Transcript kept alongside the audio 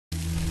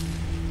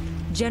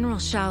General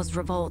Shao's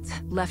revolt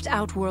left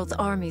Outworld's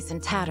armies in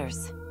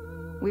tatters.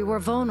 We were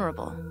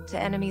vulnerable to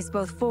enemies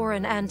both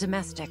foreign and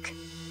domestic.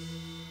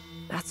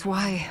 That's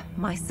why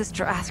my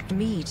sister asked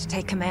me to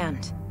take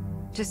command,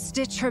 to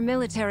stitch her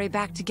military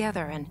back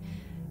together and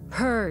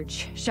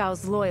purge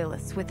Shao's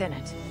loyalists within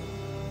it.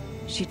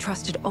 She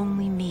trusted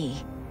only me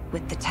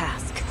with the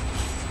task.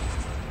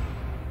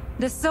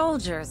 The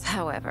soldiers,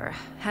 however,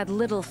 had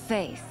little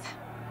faith.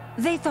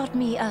 They thought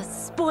me a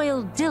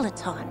spoiled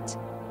dilettante,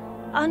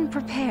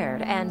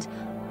 unprepared and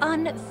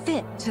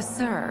unfit to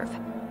serve.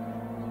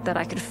 That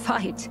I could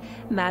fight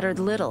mattered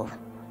little.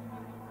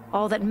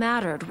 All that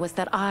mattered was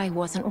that I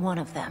wasn't one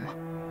of them.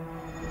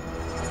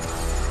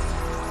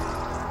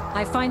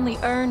 I finally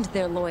earned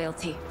their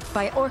loyalty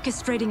by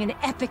orchestrating an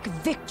epic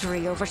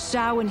victory over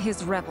Shao and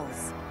his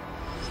rebels.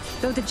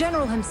 Though the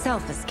general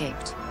himself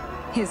escaped,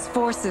 his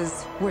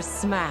forces were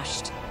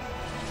smashed.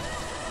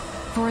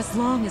 For as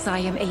long as I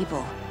am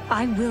able,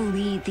 I will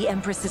lead the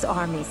Empress's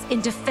armies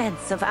in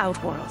defense of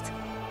Outworld.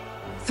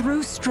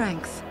 Through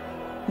strength,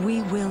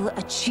 we will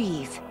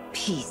achieve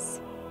peace.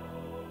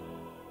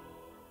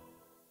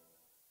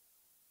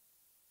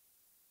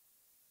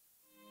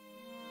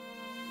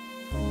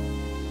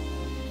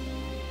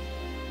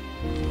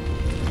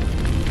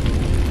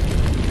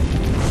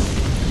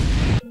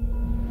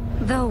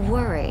 Though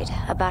worried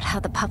about how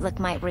the public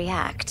might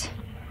react,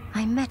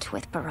 I met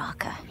with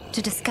Baraka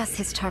to discuss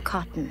his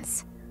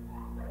Tarkatans.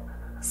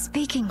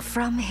 Speaking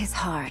from his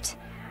heart,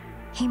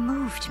 he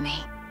moved me.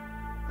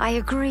 I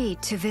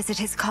agreed to visit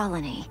his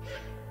colony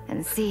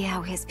and see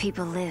how his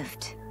people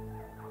lived.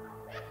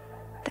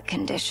 The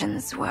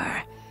conditions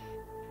were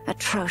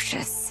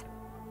atrocious.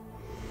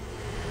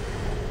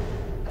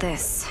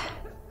 This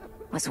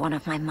was one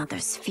of my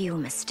mother's few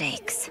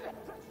mistakes.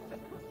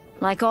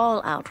 Like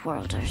all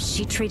Outworlders,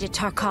 she treated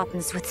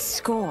Tarkatans with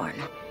scorn.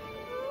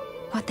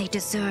 What they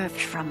deserved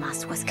from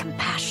us was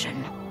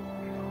compassion.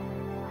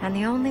 And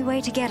the only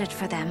way to get it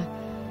for them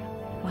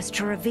was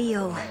to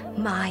reveal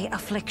my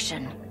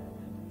affliction.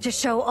 To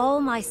show all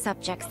my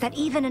subjects that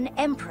even an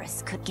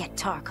Empress could get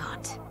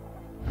Tarkat.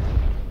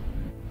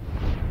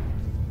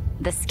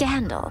 The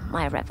scandal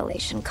my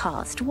revelation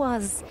caused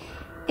was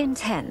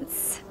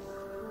intense.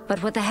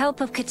 But with the help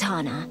of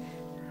Kitana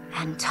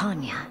and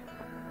Tanya,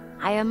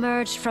 I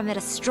emerged from it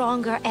a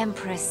stronger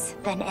Empress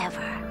than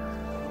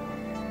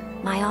ever.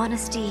 My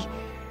honesty,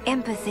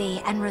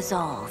 empathy, and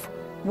resolve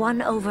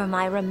won over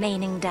my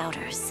remaining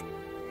doubters.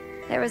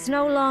 There is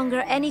no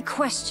longer any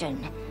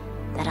question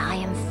that I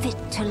am fit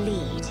to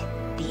lead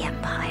the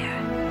Empire.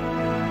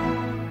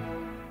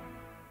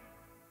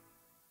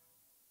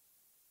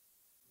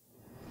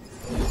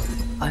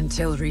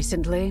 Until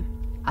recently,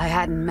 I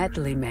hadn't met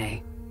Li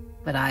Mei,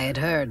 but I had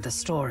heard the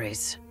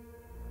stories.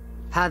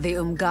 How the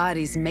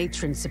Umgadi's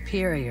matron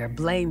superior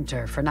blamed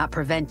her for not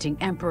preventing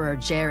Emperor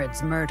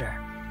Jared's murder.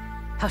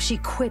 How she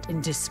quit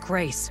in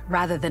disgrace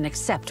rather than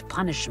accept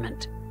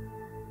punishment.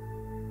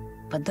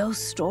 But those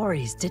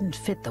stories didn't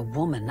fit the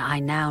woman I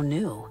now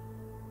knew.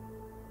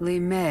 Li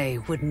Mei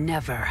would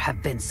never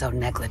have been so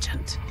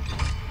negligent.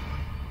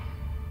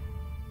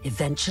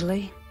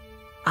 Eventually,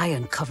 I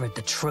uncovered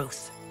the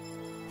truth.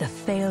 The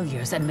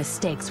failures and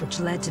mistakes which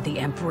led to the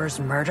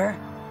Emperor's murder,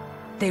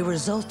 they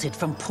resulted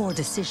from poor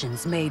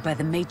decisions made by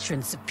the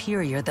matron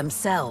superior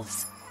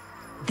themselves.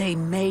 They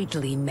made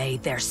Li Mei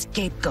their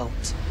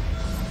scapegoat.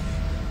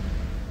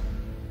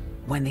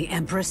 When the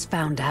Empress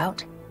found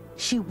out,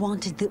 she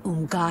wanted the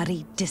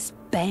Umgadi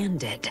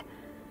disbanded.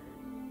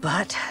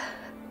 But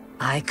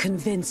I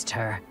convinced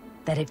her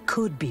that it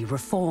could be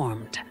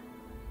reformed.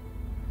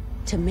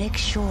 To make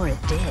sure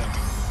it did,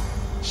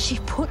 she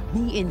put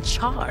me in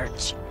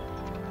charge.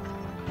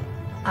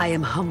 I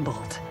am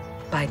humbled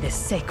by this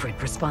sacred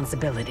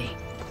responsibility.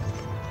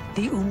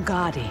 The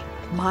Umgadi,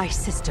 my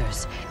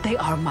sisters, they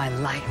are my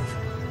life.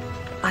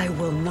 I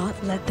will not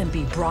let them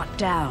be brought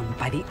down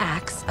by the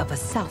acts of a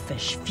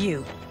selfish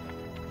few.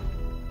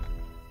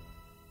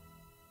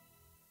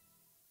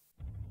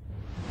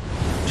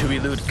 To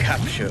elude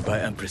capture by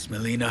Empress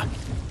Melina,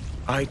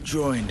 I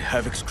joined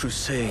Havoc's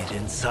crusade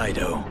in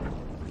Saido.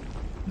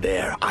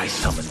 There, I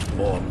summoned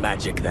more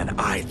magic than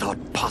I thought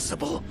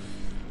possible,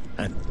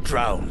 and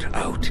drowned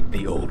out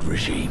the old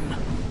regime.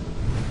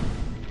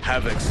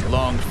 Havoc's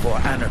longed-for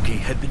anarchy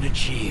had been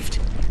achieved.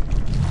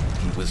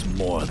 He was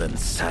more than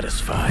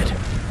satisfied.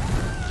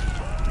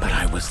 But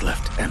I was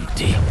left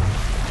empty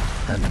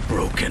and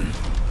broken.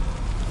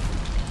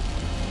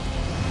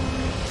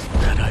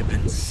 Had I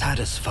been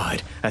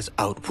satisfied as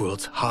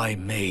Outworld's High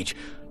Mage,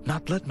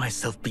 not let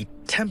myself be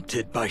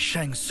tempted by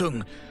Shang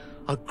Tsung,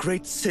 a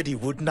great city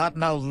would not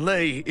now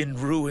lay in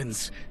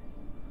ruins.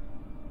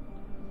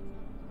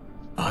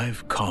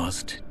 I've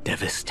caused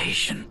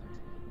devastation,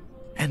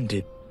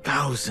 ended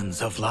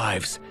thousands of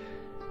lives,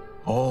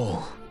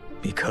 all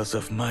because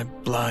of my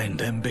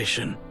blind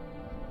ambition.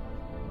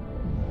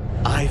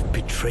 I've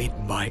betrayed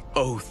my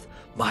oath,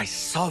 my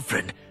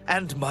sovereign,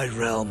 and my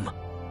realm.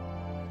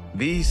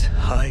 These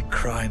high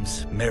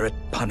crimes merit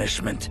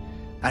punishment,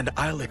 and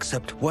I'll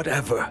accept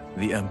whatever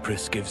the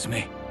Empress gives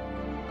me.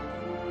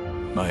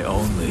 My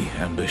only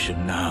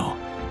ambition now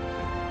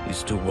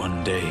is to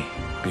one day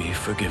be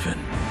forgiven.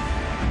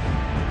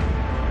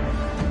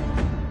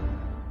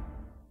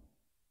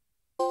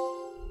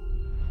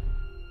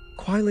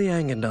 Kuai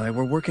Liang and I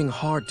were working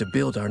hard to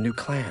build our new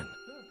clan.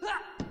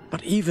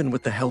 But even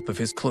with the help of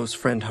his close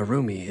friend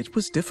Harumi, it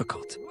was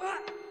difficult.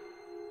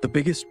 The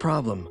biggest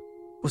problem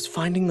was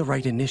finding the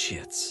right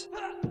initiates.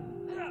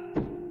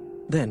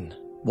 Then,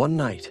 one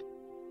night,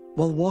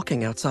 while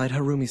walking outside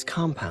Harumi's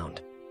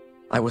compound,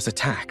 I was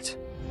attacked.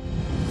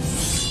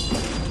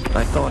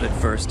 I thought at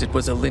first it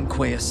was a Lin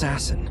Kuei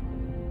assassin,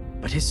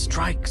 but his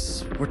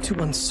strikes were too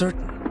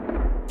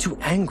uncertain, too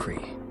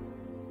angry.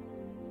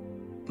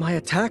 My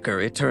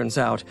attacker, it turns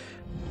out,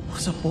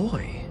 was a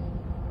boy.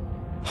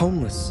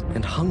 Homeless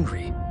and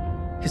hungry,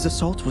 his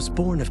assault was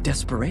born of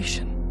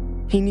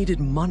desperation. He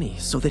needed money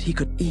so that he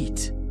could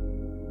eat.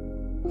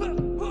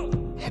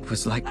 It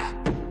was like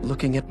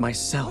looking at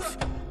myself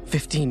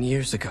 15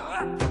 years ago.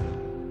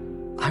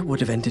 I would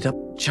have ended up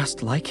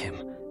just like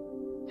him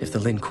if the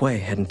Lin Kuei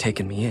hadn't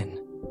taken me in.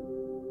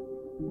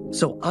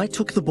 So I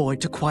took the boy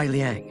to Kuai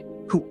Liang,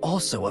 who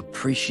also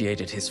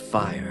appreciated his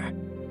fire.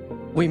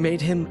 We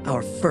made him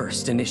our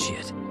first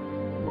initiate.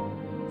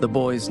 The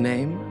boy's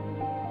name?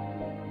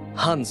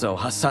 Hanzo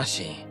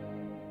Hasashi.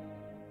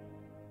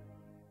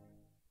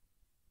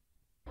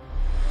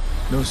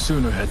 No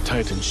sooner had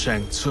Titan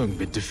Shang Tsung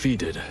been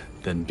defeated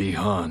than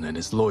Bihan and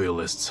his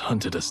loyalists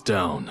hunted us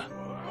down.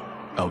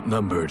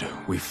 Outnumbered,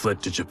 we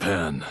fled to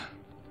Japan.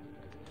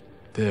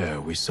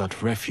 There, we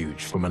sought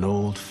refuge from an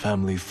old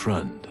family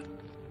friend.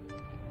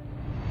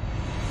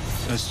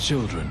 As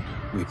children,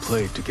 we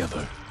played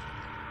together.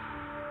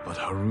 But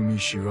Harumi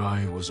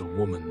Shirai was a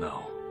woman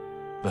now,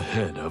 the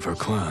head of her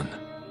clan.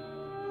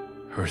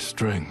 Her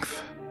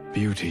strength,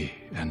 beauty,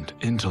 and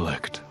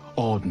intellect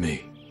awed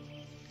me.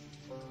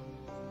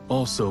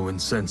 Also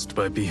incensed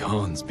by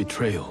Bihan's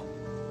betrayal,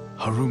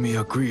 Harumi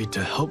agreed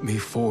to help me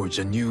forge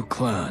a new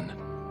clan,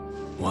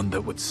 one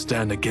that would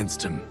stand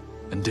against him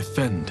and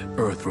defend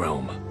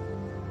Earthrealm.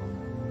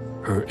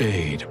 Her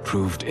aid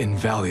proved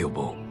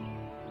invaluable,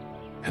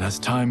 and as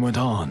time went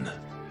on,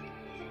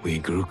 we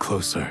grew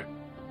closer.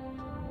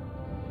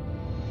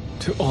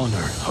 To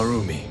honor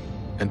Harumi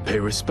and pay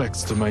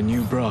respects to my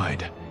new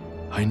bride,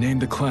 I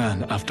named the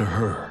clan after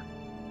her,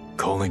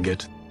 calling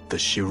it the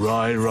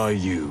Shirai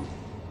Ryu.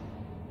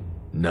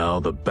 Now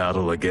the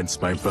battle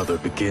against my brother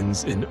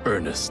begins in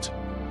earnest.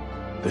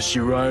 The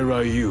Shirai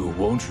Ryu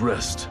won't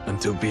rest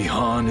until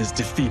Bihan is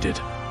defeated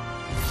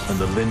and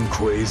the Lin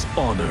Kuei's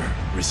honor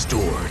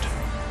restored.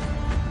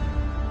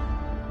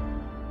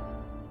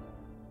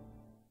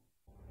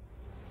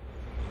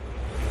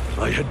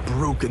 I had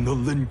broken the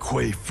Lin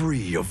Kuei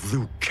free of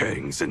Liu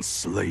Kang's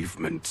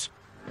enslavement.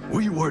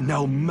 We were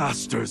now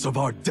masters of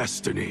our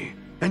destiny,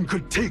 and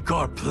could take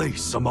our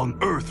place among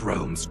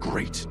Earthrealm's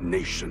great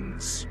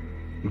nations.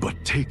 But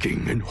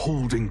taking and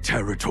holding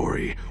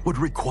territory would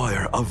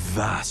require a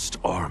vast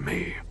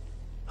army.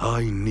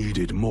 I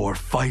needed more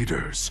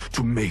fighters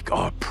to make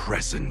our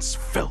presence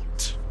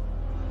felt.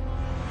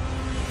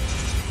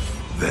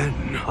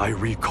 Then I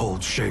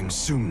recalled Shang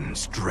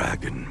Tsung's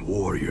dragon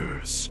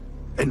warriors.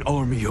 An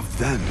army of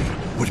them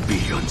would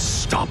be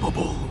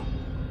unstoppable.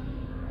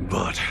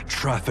 But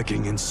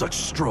trafficking in such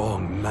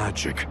strong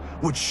magic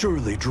would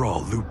surely draw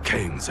Liu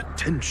Kang's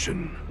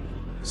attention.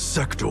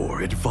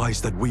 Sector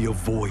advised that we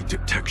avoid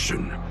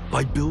detection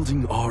by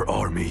building our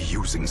army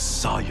using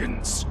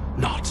science,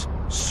 not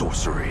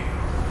sorcery.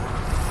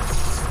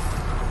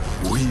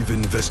 We've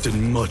invested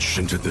much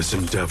into this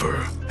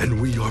endeavor, and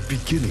we are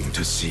beginning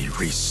to see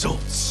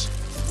results.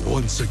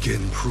 Once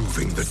again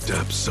proving the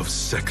depths of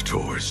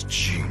Sector's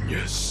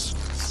genius.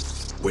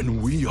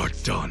 When we are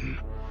done,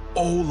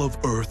 all of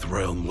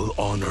Earthrealm will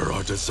honor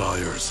our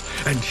desires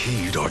and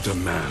heed our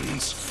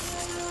demands.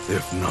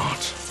 If not,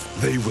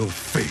 they will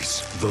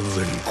face the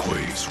Lin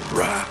Kuei's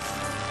wrath.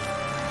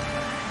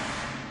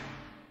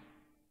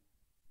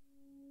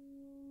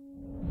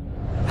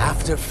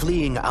 After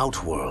fleeing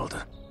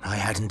Outworld, I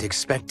hadn't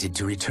expected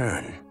to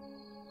return.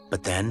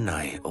 But then,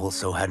 I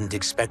also hadn't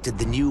expected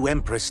the new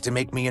Empress to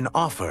make me an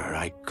offer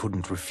I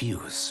couldn't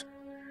refuse.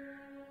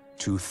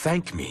 To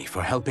thank me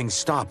for helping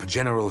stop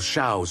General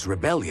Shao's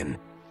rebellion,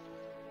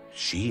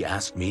 she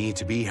asked me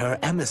to be her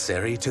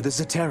emissary to the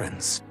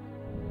Zaterrans.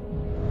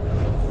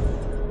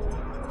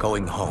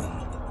 Going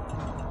home,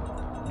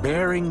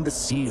 bearing the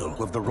seal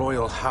of the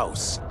royal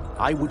house,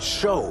 I would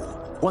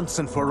show, once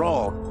and for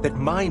all, that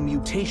my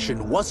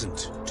mutation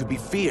wasn't to be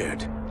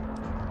feared.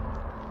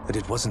 That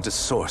it wasn't a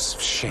source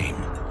of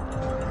shame.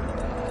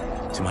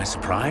 To my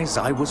surprise,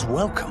 I was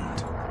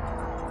welcomed.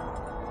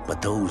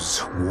 But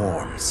those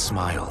warm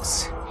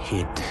smiles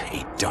hid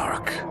a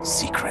dark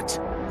secret.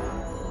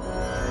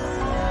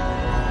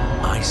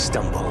 I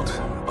stumbled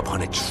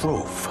upon a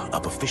trove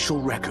of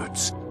official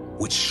records,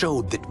 which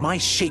showed that my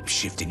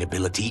shape-shifting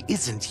ability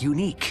isn't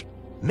unique.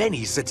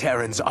 Many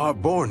Zaterrans are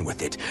born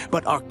with it,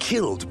 but are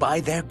killed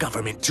by their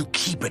government to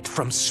keep it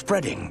from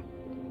spreading.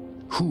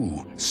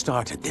 Who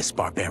started this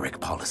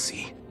barbaric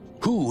policy?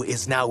 Who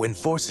is now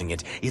enforcing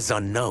it is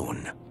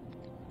unknown.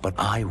 But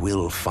I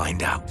will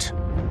find out.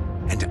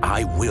 And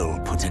I will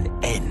put an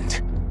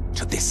end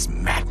to this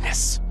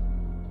madness.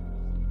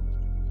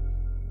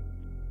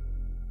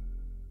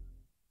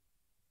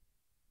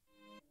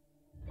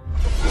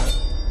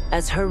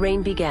 As her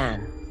reign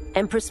began,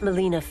 Empress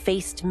Melina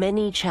faced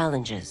many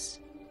challenges.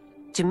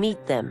 To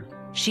meet them,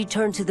 she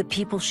turned to the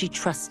people she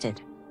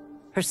trusted.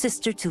 Her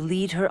sister to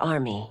lead her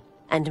army,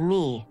 and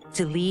me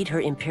to lead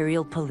her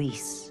Imperial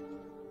police.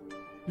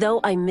 Though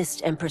I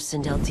missed Empress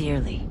Sindel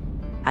dearly,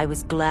 I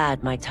was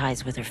glad my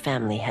ties with her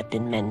family had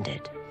been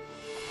mended.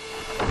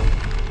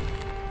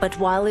 But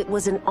while it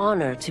was an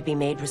honor to be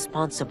made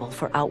responsible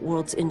for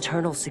Outworld's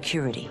internal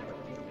security,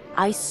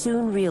 I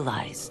soon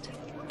realized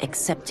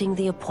accepting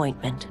the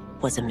appointment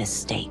was a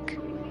mistake.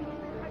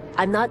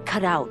 I'm not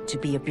cut out to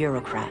be a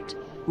bureaucrat,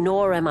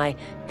 nor am I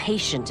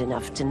patient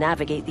enough to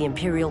navigate the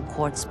Imperial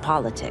Court's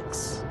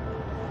politics.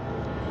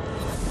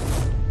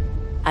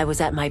 I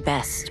was at my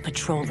best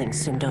patrolling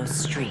Sundo's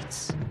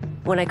streets,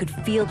 when I could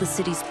feel the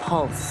city's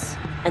pulse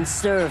and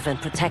serve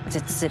and protect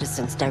its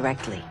citizens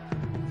directly.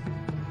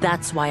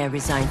 That's why I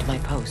resigned my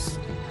post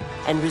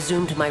and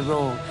resumed my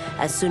role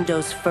as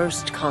Sundo's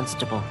first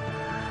constable.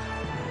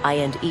 I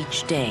end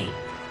each day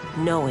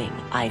knowing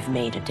I've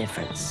made a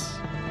difference.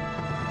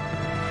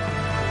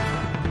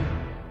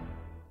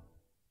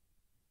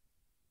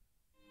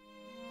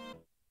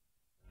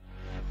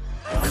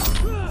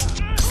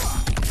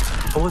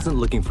 I wasn't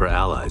looking for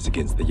allies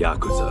against the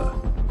Yakuza,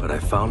 but I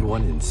found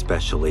one in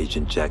Special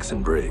Agent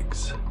Jackson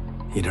Briggs.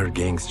 He'd heard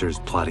gangsters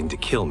plotting to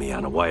kill me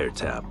on a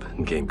wiretap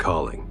and came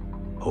calling,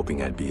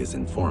 hoping I'd be his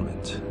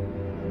informant.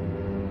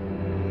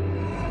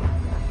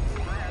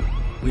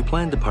 We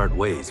planned to part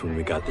ways when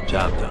we got the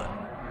job done,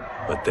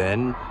 but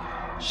then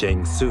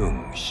Shang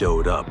Tsung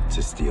showed up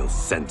to steal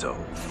Sento.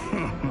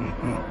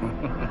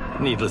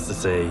 Needless to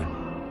say,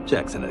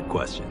 Jackson had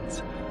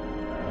questions.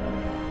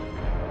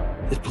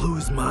 It blew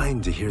his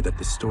mind to hear that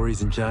the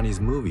stories in Johnny's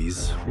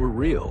movies were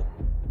real.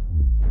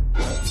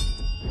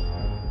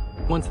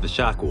 Once the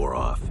shock wore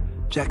off,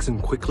 Jackson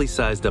quickly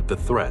sized up the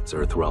threats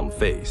Earthrealm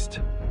faced.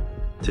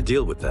 To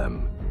deal with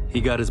them, he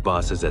got his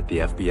bosses at the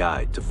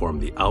FBI to form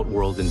the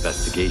Outworld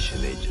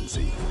Investigation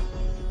Agency.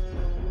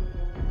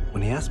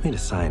 When he asked me to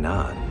sign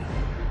on,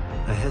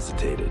 I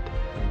hesitated.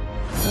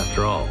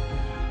 After all,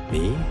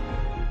 me?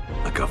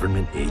 A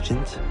government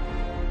agent?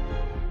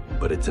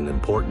 But it's an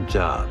important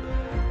job.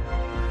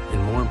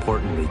 And more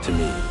importantly to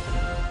me,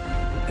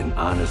 an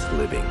honest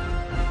living.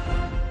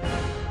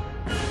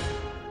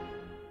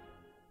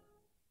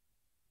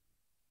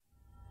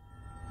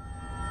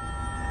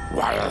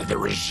 While the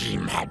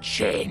regime had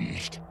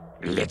changed,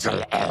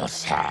 little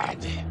else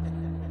had.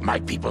 My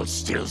people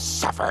still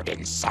suffered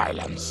in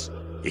silence,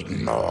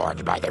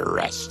 ignored by the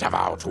rest of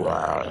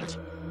Outworld.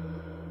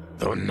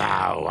 Though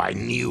now I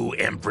knew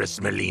Empress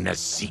Melina's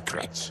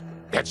secret,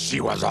 that she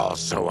was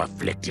also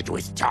afflicted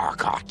with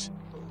Tarkat.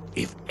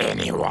 If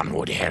anyone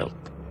would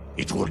help,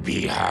 it would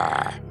be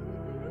her.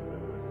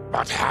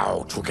 But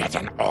how to get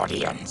an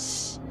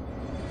audience?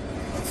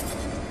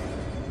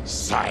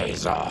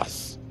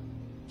 Syzoth.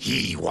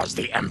 He was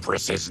the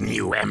Empress's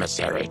new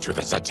emissary to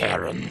the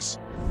Zaterrans.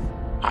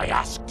 I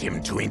asked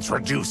him to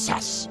introduce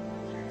us.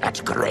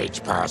 At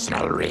great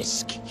personal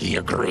risk, he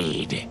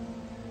agreed.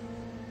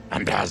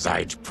 And as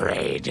I'd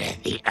prayed,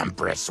 the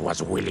Empress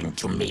was willing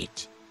to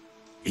meet.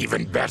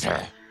 Even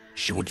better,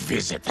 she would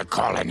visit the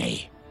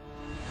colony.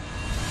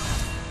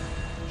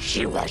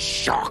 She was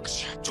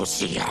shocked to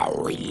see how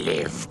we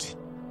lived.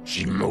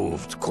 She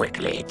moved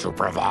quickly to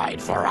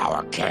provide for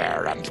our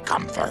care and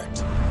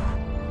comfort.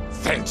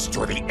 Thanks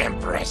to the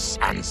Empress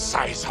and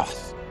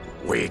Syzoth,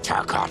 we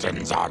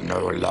Tarkatans are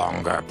no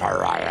longer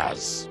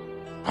pariahs.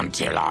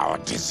 Until our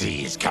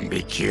disease can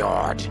be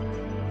cured,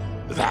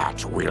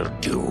 that will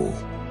do.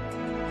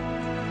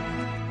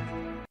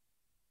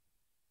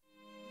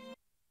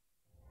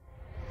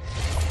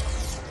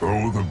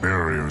 Though the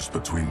barriers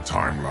between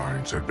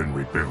timelines had been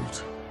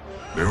rebuilt,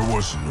 there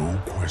was no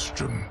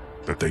question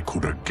that they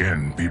could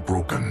again be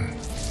broken.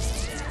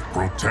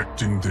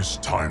 Protecting this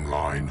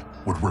timeline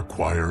would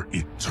require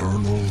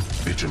eternal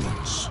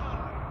vigilance,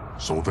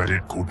 so that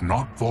it could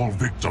not fall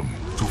victim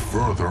to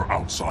further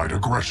outside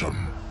aggression.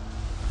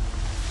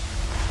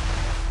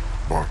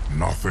 But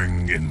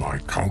nothing in my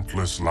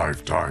countless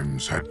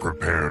lifetimes had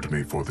prepared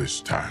me for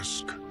this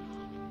task.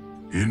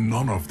 In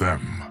none of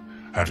them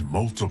had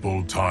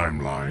multiple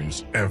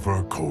timelines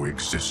ever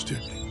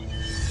coexisted.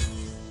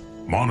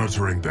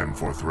 Monitoring them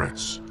for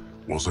threats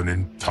was an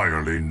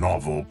entirely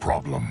novel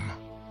problem.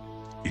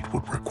 It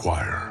would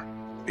require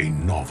a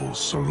novel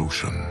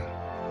solution.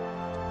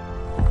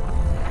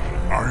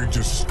 I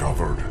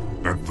discovered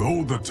that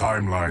though the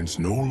timelines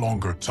no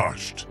longer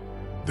touched,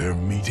 their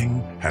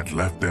meeting had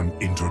left them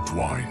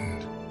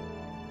intertwined.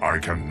 I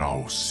can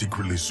now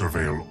secretly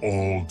surveil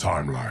all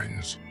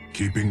timelines,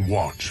 keeping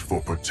watch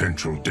for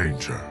potential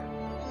danger.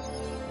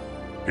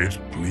 It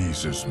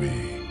pleases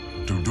me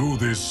to do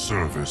this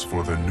service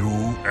for the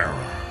new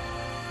era.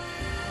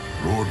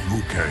 Lord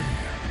Liu Kang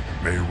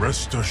may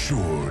rest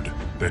assured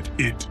that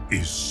it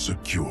is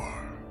secure.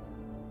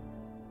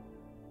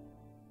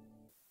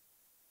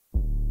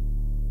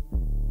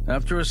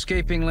 After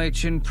escaping Lei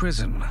Chin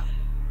prison,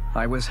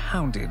 I was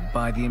hounded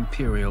by the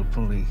Imperial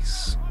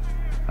Police.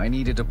 I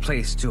needed a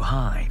place to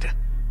hide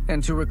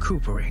and to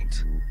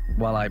recuperate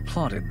while I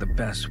plotted the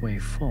best way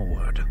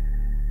forward.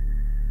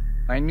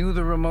 I knew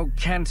the remote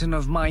canton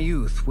of my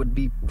youth would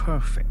be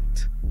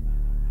perfect.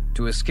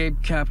 To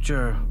escape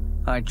capture,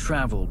 I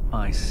traveled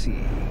by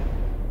sea.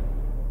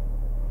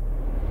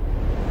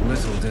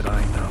 Little did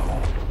I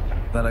know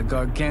that a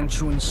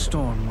gargantuan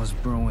storm was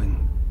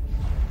brewing.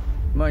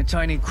 My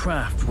tiny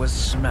craft was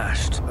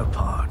smashed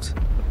apart.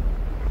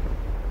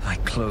 I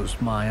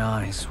closed my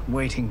eyes,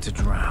 waiting to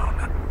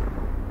drown,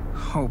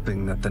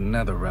 hoping that the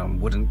Netherrealm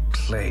wouldn't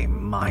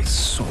claim my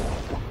soul.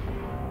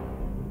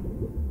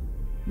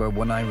 But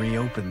when I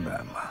reopened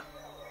them,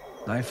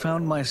 I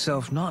found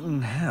myself not in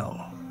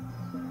hell,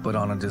 but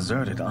on a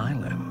deserted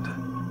island.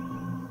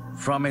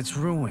 From its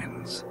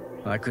ruins,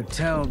 I could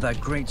tell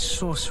that great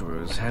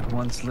sorcerers had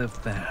once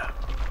lived there.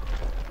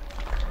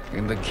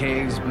 In the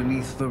caves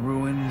beneath the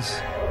ruins,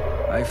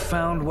 I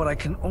found what I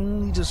can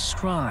only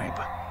describe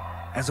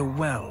as a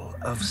well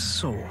of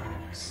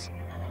souls.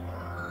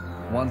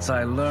 Once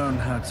I learn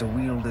how to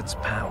wield its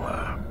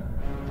power,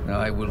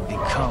 I will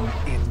become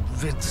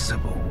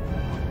invincible.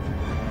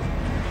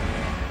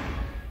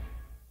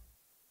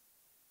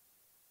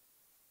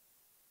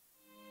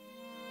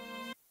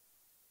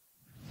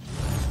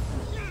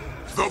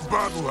 The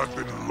battle had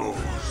been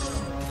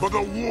lost, but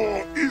the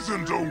war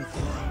isn't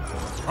over.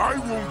 I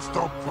won't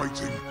stop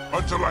fighting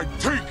until I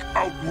take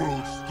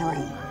Outworld's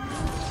throne.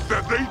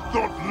 That they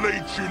thought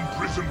Lei Chin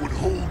prison would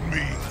hold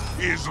me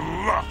is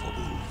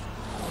laughable.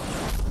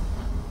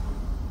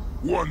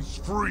 Once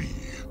free,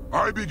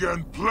 I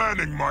began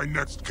planning my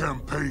next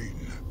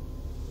campaign.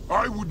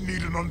 I would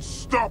need an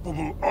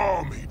unstoppable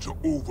army to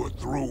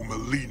overthrow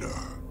Melina.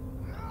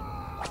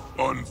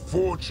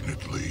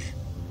 Unfortunately,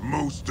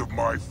 most of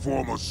my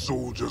former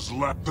soldiers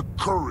lacked the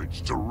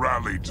courage to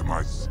rally to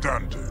my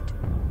standard.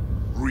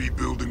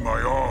 Rebuilding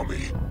my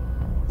army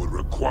would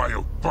require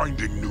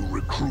finding new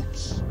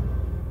recruits.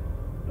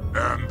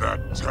 And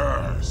that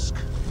task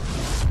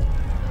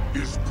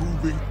is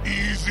proving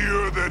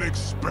easier than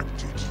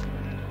expected.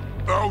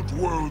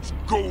 Outworld's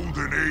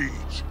golden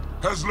age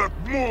has left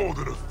more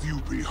than a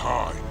few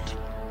behind.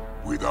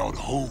 Without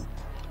hope,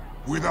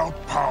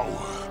 without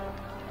power,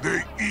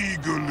 they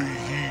eagerly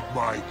heed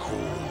my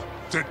call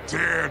to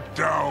tear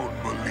down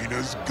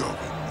Melina's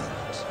government.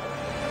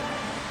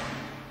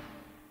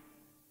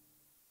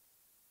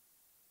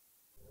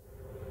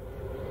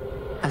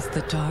 As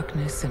the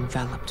darkness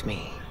enveloped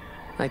me,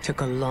 I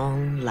took a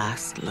long,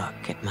 last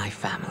look at my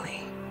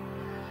family.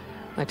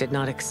 I did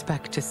not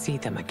expect to see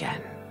them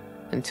again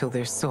until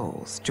their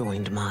souls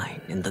joined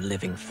mine in the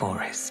living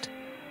forest.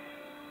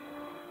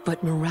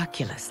 But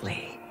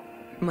miraculously,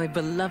 my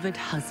beloved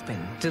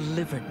husband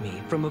delivered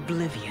me from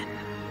oblivion.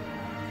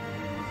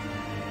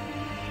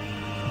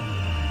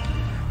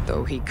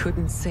 Though he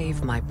couldn't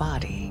save my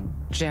body,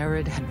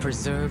 Jared had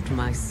preserved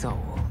my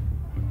soul.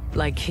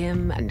 Like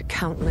him and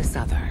countless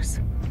others,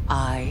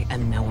 I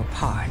am now a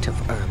part of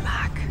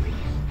Ermac.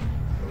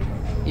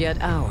 Yet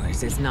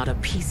ours is not a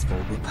peaceful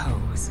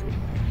repose.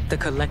 The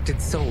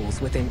collected souls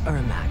within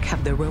Ermac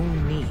have their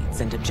own needs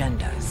and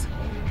agendas.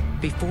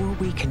 Before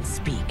we can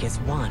speak as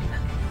one,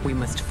 we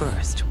must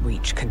first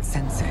reach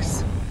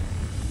consensus.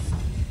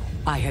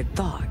 I had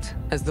thought,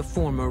 as the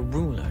former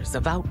rulers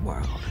of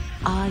Outworld,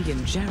 I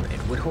and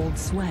Jared would hold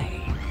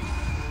sway.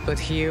 But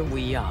here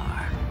we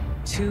are,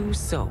 two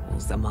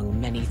souls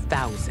among many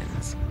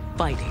thousands,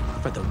 fighting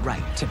for the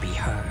right to be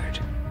heard.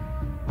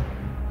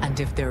 And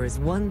if there is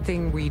one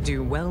thing we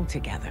do well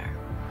together,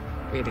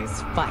 it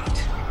is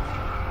fight.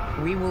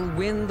 We will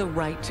win the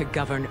right to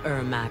govern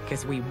Ermac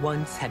as we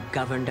once had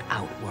governed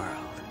Outworld.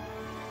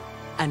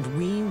 And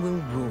we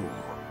will rule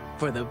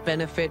for the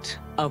benefit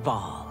of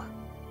all.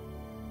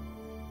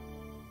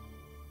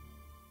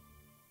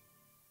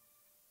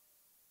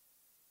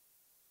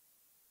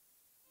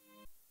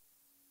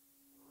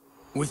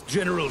 With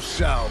General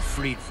Shao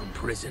freed from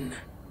prison,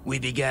 we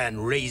began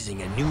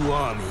raising a new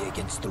army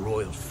against the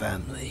royal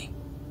family.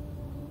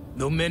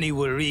 Though many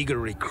were eager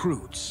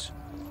recruits,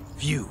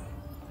 few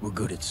were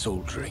good at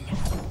soldiering.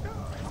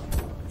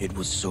 It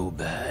was so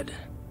bad,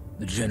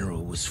 the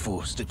general was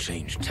forced to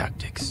change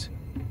tactics.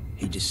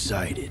 He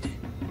decided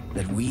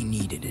that we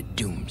needed a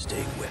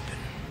doomsday weapon.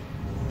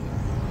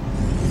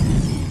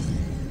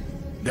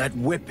 That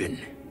weapon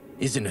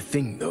isn't a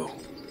thing, though.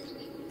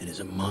 It is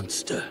a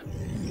monster.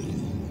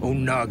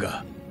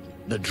 Onaga,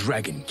 the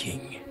Dragon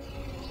King.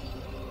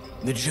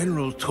 The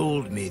general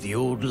told me the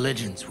old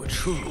legends were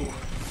true,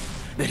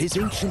 that his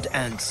ancient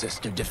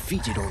ancestor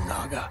defeated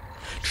Onaga,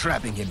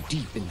 trapping him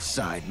deep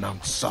inside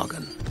Mount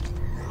Sagan.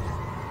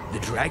 The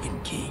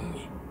Dragon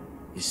King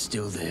is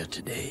still there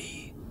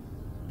today,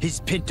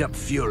 his pent-up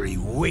fury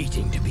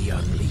waiting to be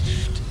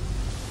unleashed.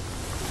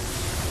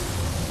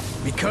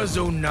 Because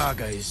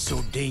Onaga is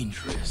so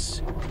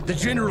dangerous, the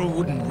general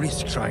wouldn't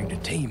risk trying to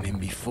tame him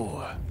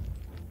before.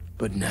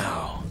 But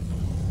now,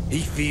 he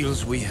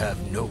feels we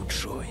have no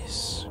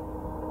choice.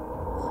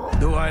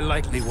 Though I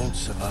likely won't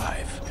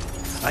survive,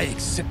 I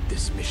accept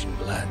this mission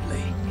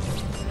gladly.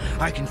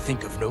 I can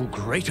think of no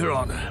greater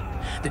honor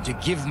than to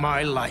give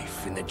my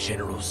life in the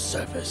General's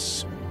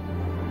service.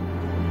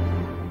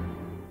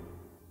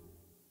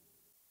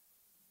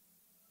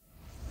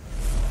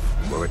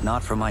 Were it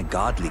not for my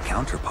godly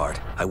counterpart,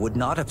 I would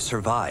not have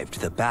survived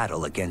the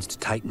battle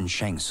against Titan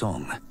Shang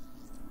Tsung.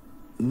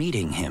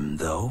 Meeting him,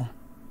 though,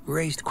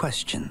 raised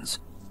questions.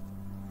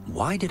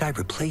 Why did I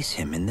replace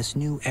him in this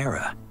new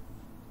era?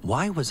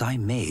 Why was I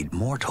made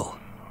mortal?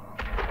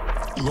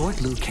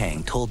 Lord Liu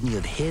Kang told me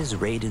of his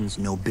Raiden's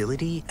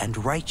nobility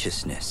and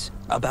righteousness,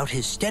 about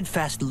his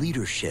steadfast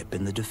leadership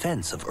in the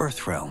defense of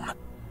Earthrealm.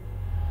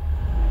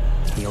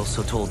 He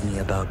also told me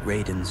about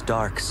Raiden's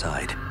dark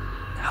side,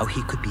 how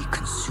he could be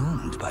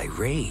consumed by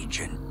rage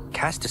and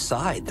cast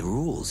aside the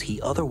rules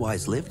he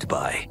otherwise lived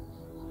by.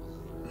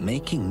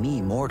 Making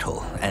me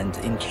mortal and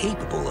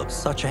incapable of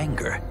such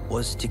anger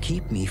was to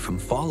keep me from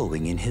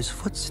following in his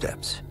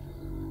footsteps.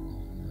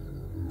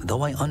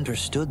 Though I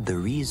understood the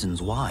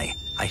reasons why,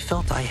 I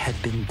felt I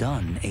had been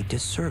done a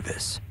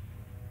disservice.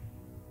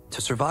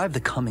 To survive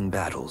the coming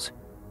battles,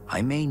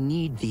 I may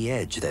need the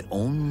edge that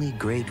only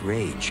great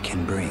rage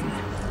can bring.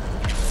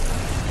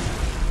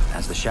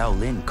 As the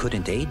Shaolin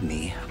couldn't aid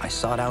me, I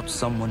sought out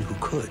someone who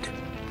could.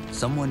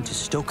 Someone to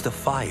stoke the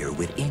fire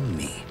within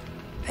me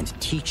and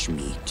teach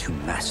me to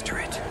master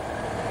it.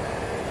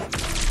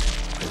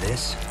 For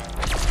this,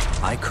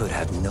 I could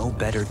have no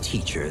better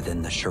teacher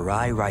than the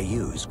Shirai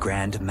Ryu's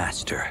Grand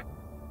Master.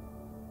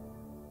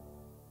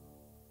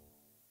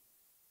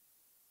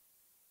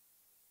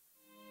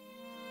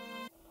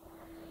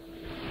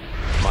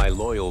 My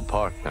loyal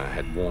partner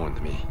had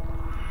warned me.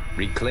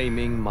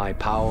 Reclaiming my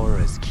power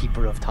as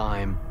Keeper of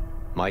Time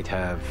might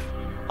have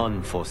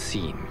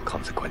unforeseen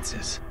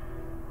consequences.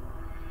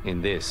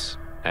 In this,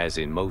 as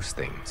in most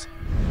things,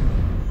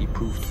 he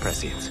proved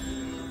prescient.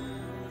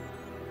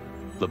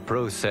 The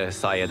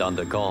process I had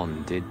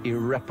undergone did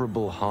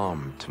irreparable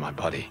harm to my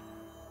body.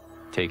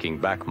 Taking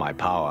back my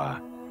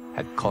power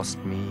had cost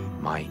me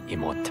my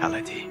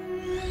immortality.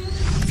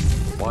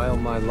 While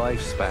my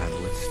lifespan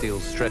would still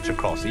stretch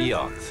across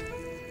eons,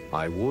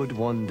 I would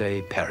one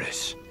day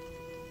perish.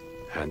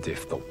 And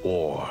if the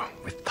war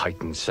with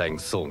Titan Shang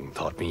Tsung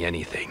taught me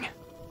anything,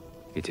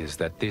 it is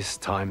that this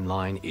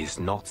timeline is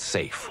not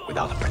safe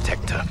without a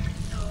protector.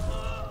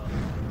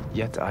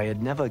 Yet I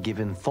had never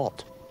given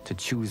thought to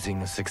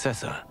choosing a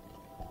successor.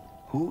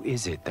 Who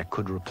is it that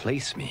could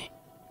replace me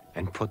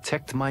and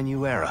protect my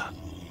new era?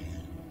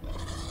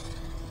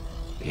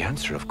 The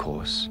answer, of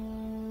course,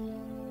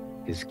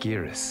 is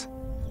Geras.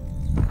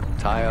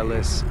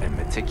 Tireless and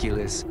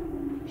meticulous,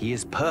 he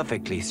is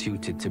perfectly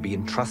suited to be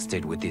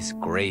entrusted with this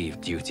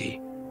grave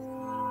duty.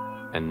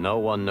 And no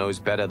one knows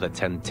better the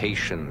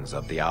temptations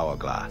of the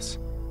hourglass.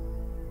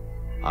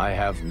 I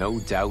have no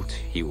doubt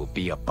he will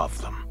be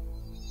above them.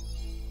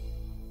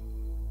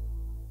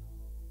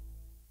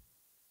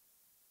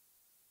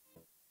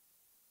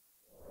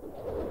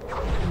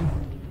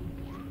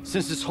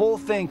 Since this whole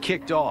thing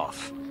kicked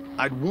off,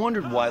 I'd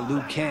wondered why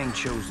Liu Kang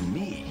chose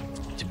me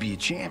to be a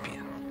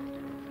champion.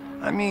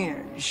 I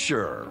mean,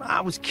 sure,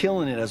 I was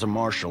killing it as a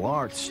martial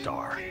arts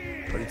star,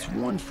 but it's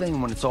one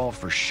thing when it's all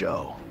for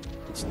show.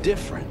 It's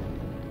different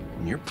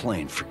when you're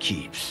playing for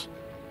keeps.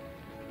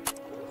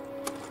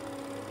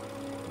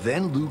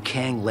 Then Liu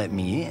Kang let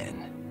me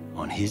in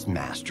on his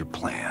master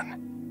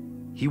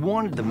plan. He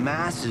wanted the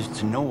masses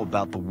to know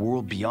about the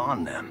world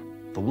beyond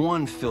them, the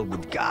one filled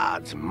with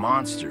gods and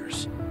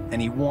monsters,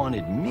 and he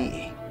wanted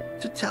me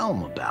to tell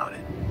him about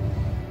it.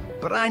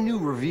 But I knew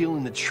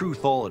revealing the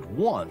truth all at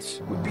once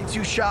would be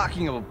too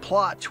shocking of a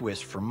plot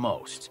twist for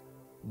most.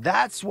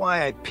 That's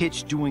why I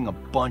pitched doing a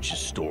bunch of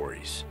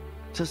stories,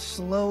 to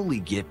slowly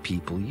get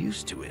people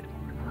used to it.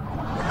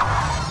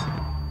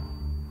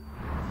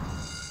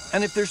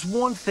 And if there's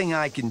one thing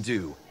I can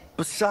do,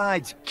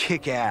 besides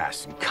kick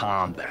ass in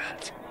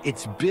combat,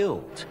 it's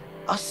build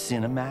a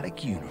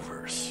cinematic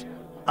universe.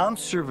 I'm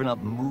serving up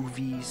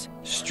movies,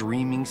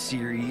 streaming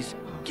series,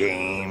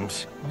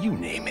 games, you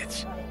name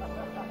it.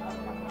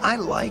 I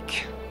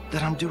like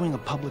that I'm doing a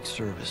public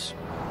service,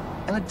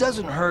 and it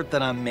doesn't hurt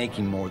that I'm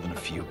making more than a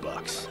few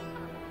bucks.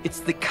 It's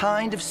the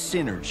kind of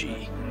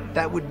synergy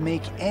that would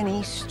make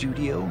any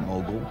studio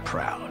mogul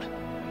proud.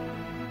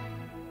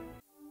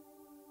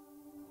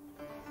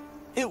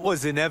 It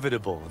was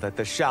inevitable that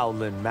the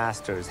Shaolin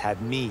Masters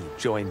had me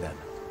join them.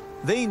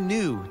 They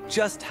knew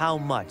just how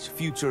much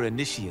future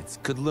initiates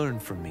could learn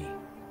from me.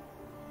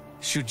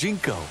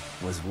 Shujinko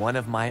was one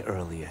of my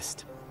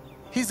earliest.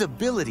 His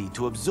ability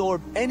to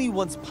absorb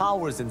anyone's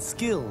powers and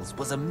skills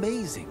was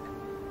amazing.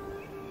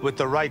 With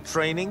the right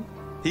training,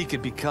 he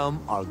could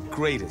become our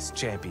greatest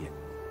champion.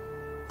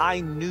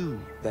 I knew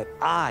that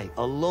I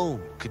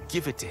alone could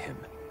give it to him.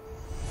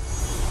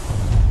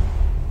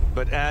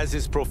 But as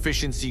his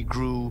proficiency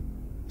grew,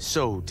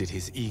 so did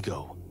his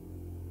ego.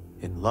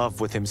 In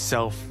love with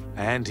himself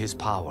and his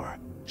power,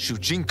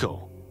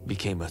 Shujinko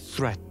became a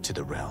threat to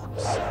the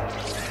realms.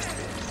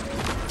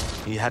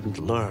 He hadn't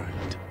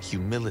learned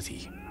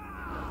humility,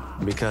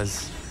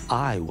 because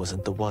I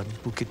wasn't the one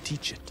who could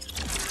teach it.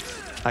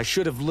 I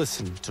should have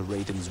listened to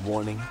Raiden's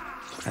warning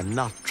and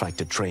not tried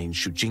to train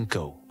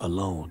Shujinko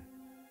alone.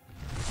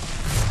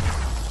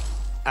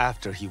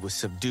 After he was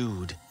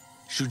subdued,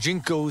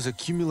 Shujinko's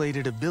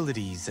accumulated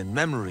abilities and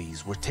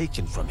memories were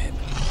taken from him.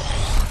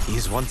 He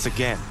is once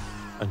again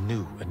a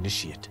new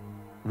initiate,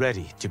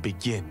 ready to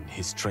begin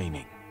his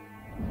training.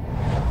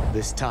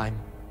 This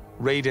time,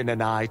 Raiden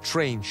and I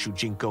train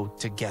Shujinko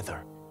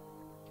together.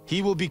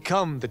 He will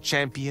become the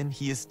champion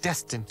he is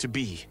destined to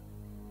be.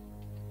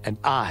 And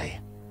I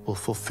will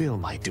fulfill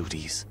my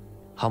duties,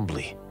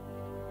 humbly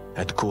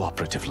and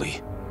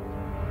cooperatively.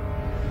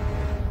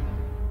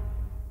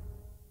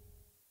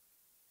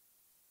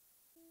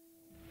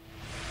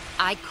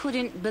 I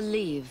couldn't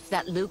believe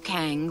that Liu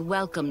Kang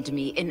welcomed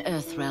me in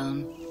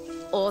Earthrealm,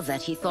 or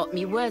that he thought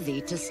me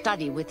worthy to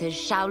study with his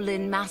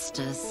Shaolin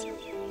masters.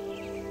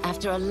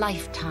 After a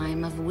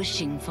lifetime of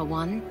wishing for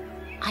one,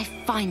 I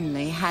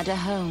finally had a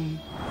home.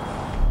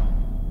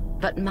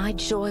 But my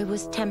joy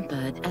was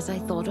tempered as I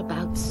thought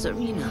about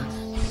Serena.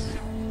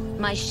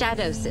 My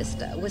shadow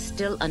sister was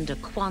still under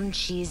Quan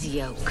Chi's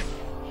yoke,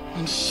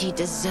 and she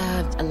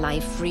deserved a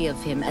life free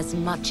of him as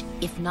much,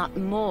 if not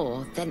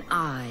more, than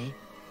I.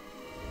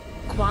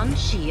 Quan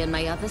Chi and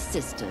my other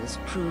sisters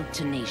proved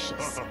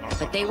tenacious,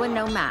 but they were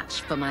no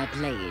match for my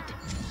blade.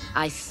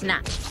 I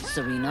snatched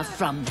Serena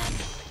from them.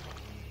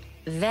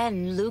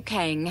 Then Liu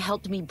Kang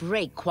helped me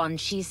break Quan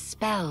Chi's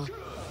spell.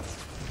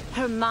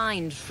 Her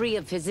mind free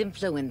of his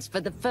influence for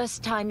the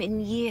first time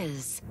in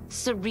years,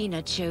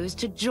 Serena chose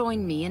to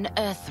join me in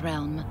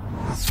Earthrealm.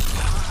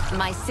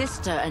 My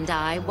sister and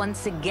I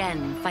once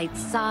again fight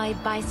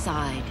side by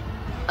side,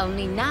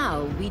 only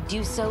now we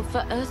do so for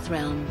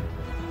Earthrealm.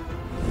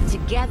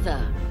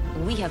 Together,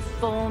 we have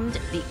formed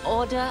the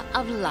Order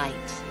of Light.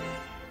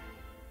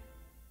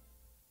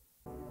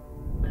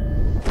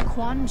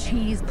 Quan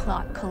Chi's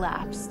plot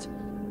collapsed.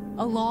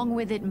 Along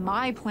with it,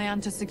 my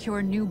plan to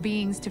secure new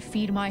beings to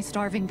feed my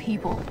starving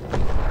people.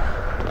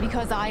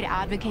 Because I'd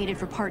advocated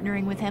for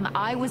partnering with him,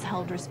 I was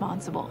held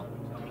responsible.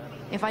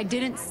 If I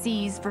didn't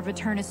seize for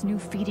Viternus' new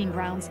feeding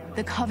grounds,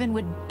 the Coven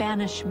would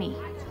banish me.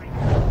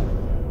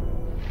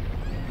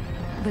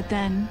 But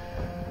then,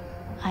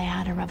 I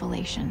had a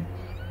revelation.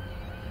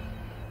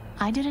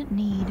 I didn't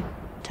need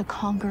to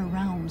conquer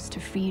realms to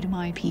feed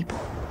my people.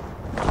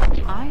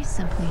 I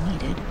simply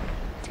needed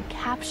to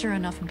capture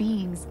enough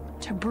beings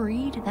to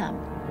breed them.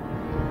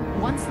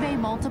 Once they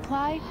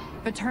multiply,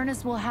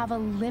 Viternus will have a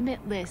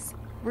limitless,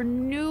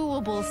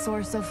 renewable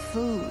source of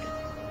food.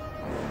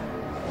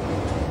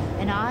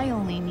 And I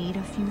only need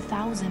a few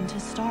thousand to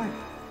start.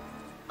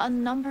 A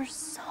number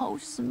so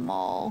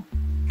small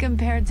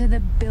compared to the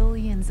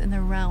billions in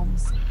the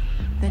realms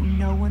that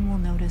no one will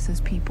notice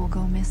as people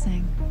go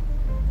missing.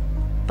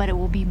 But it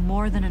will be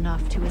more than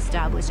enough to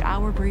establish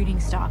our breeding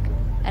stock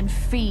and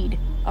feed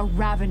a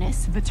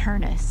ravenous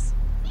Viternus.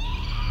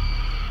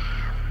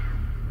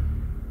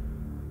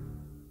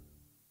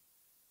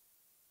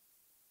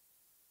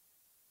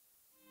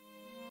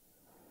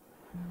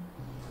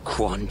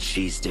 Quan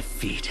Chi's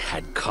defeat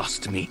had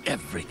cost me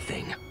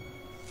everything.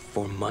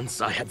 For months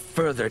I had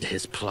furthered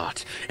his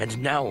plot,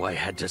 and now I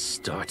had to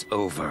start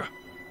over.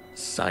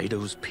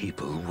 Saido's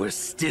people were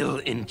still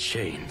in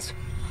chains.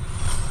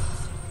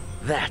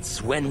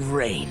 That's when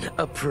Rene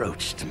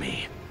approached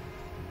me.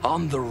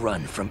 On the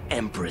run from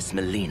Empress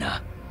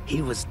Melina,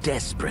 he was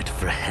desperate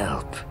for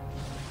help.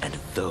 And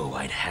though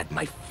I'd had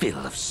my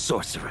fill of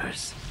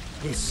sorcerers,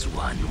 this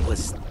one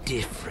was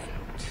different.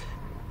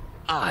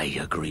 I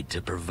agreed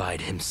to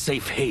provide him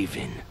safe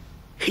haven.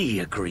 He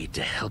agreed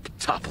to help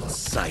topple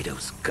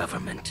Saido's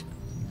government.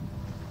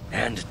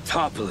 And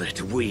topple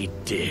it we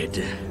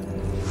did.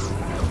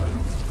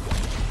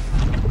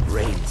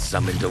 Rene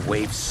summoned a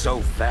wave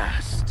so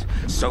fast,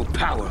 so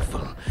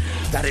powerful,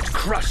 that it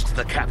crushed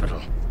the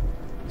capital.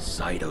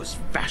 Saido's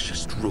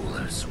fascist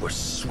rulers were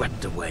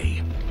swept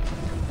away.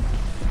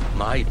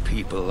 My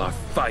people are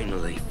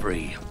finally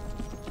free.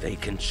 They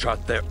can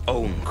chart their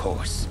own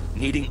course,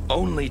 needing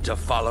only to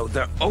follow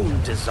their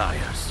own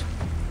desires.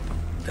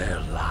 Their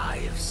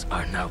lives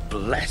are now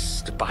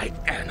blessed by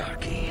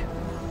anarchy.